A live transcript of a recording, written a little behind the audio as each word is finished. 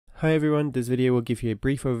Hi everyone, this video will give you a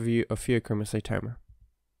brief overview of pheochromocytoma.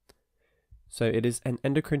 So it is an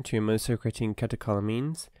endocrine tumor secreting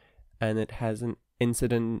catecholamines, and it has an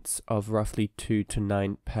incidence of roughly 2 to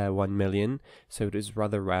 9 per 1 million, so it is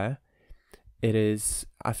rather rare. It is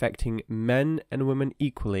affecting men and women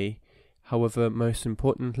equally, however, most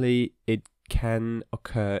importantly, it can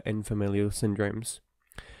occur in familial syndromes.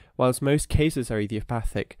 Whilst most cases are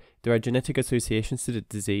idiopathic, there are genetic associations to the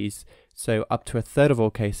disease, so up to a third of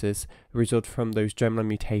all cases result from those germline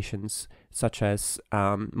mutations, such as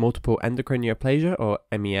multiple endocrine neoplasia, or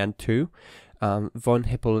MEN2, von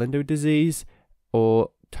Hippel-Lindau disease,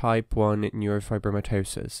 or type 1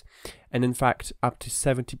 neurofibromatosis. And in fact, up to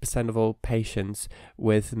 70% of all patients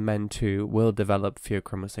with MEN2 will develop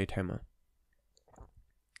pheochromocytoma.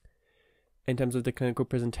 In terms of the clinical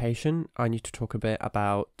presentation, I need to talk a bit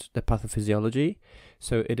about the pathophysiology.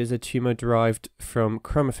 So it is a tumor derived from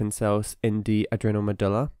chromaffin cells in the adrenal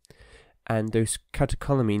medulla, and those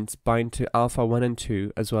catecholamines bind to alpha 1 and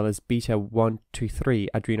 2 as well as beta 1 to 3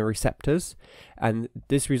 adrenal receptors, and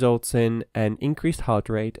this results in an increased heart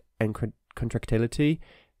rate and contractility,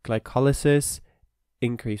 glycolysis,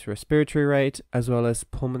 increased respiratory rate, as well as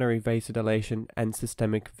pulmonary vasodilation and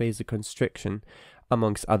systemic vasoconstriction,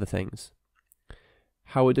 amongst other things.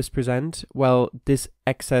 How would this present? Well, this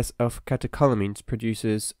excess of catecholamines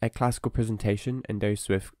produces a classical presentation in those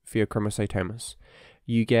with pheochromocytomas.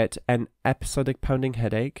 You get an episodic pounding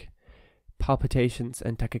headache, palpitations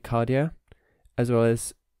and tachycardia, as well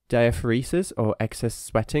as diaphoresis or excess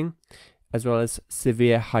sweating, as well as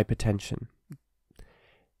severe hypertension.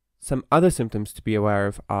 Some other symptoms to be aware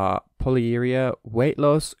of are polyuria, weight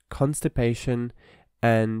loss, constipation,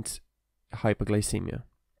 and hypoglycemia.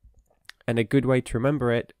 And a good way to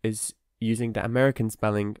remember it is using the American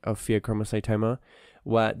spelling of pheochromocytoma,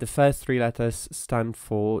 where the first 3 letters stand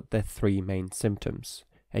for the 3 main symptoms,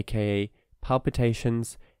 aka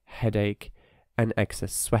palpitations, headache, and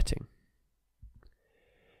excess sweating.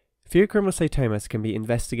 Pheochromocytomas can be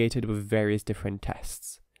investigated with various different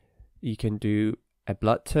tests. You can do a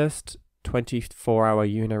blood test, 24-hour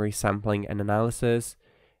urinary sampling and analysis,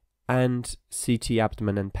 and CT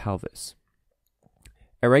abdomen and pelvis.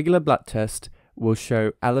 A regular blood test will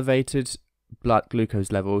show elevated blood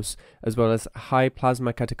glucose levels, as well as high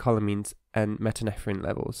plasma catecholamines and metanephrine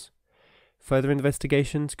levels. Further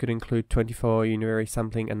investigations could include 24-hour urinary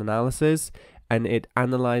sampling and analysis, and it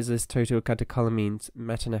analyzes total catecholamines,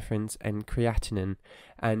 metanephrines, and creatinine,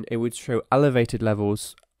 and it would show elevated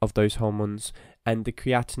levels of those hormones, and the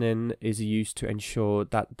creatinine is used to ensure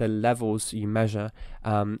that the levels you measure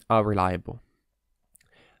are reliable.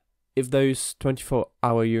 If those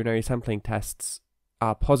 24-hour urinary sampling tests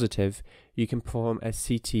are positive, you can perform a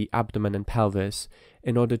CT abdomen and pelvis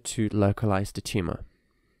in order to localize the tumor.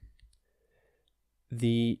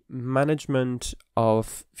 The management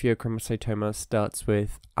of pheochromocytoma starts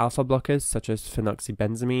with alpha blockers such as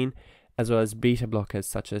phenoxybenzamine, as well as beta blockers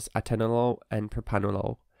such as atenolol and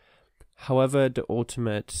propranolol. However, the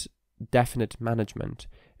ultimate definite management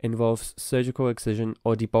involves surgical excision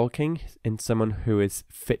or debulking in someone who is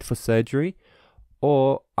fit for surgery,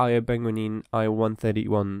 or iobenguanine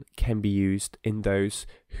I-131 can be used in those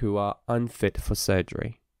who are unfit for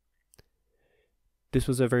surgery. This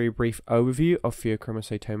was a very brief overview of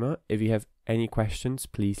pheochromocytoma. If you have any questions,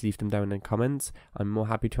 please leave them down in the comments. I'm more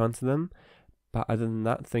happy to answer them. But other than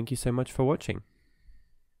that, thank you so much for watching.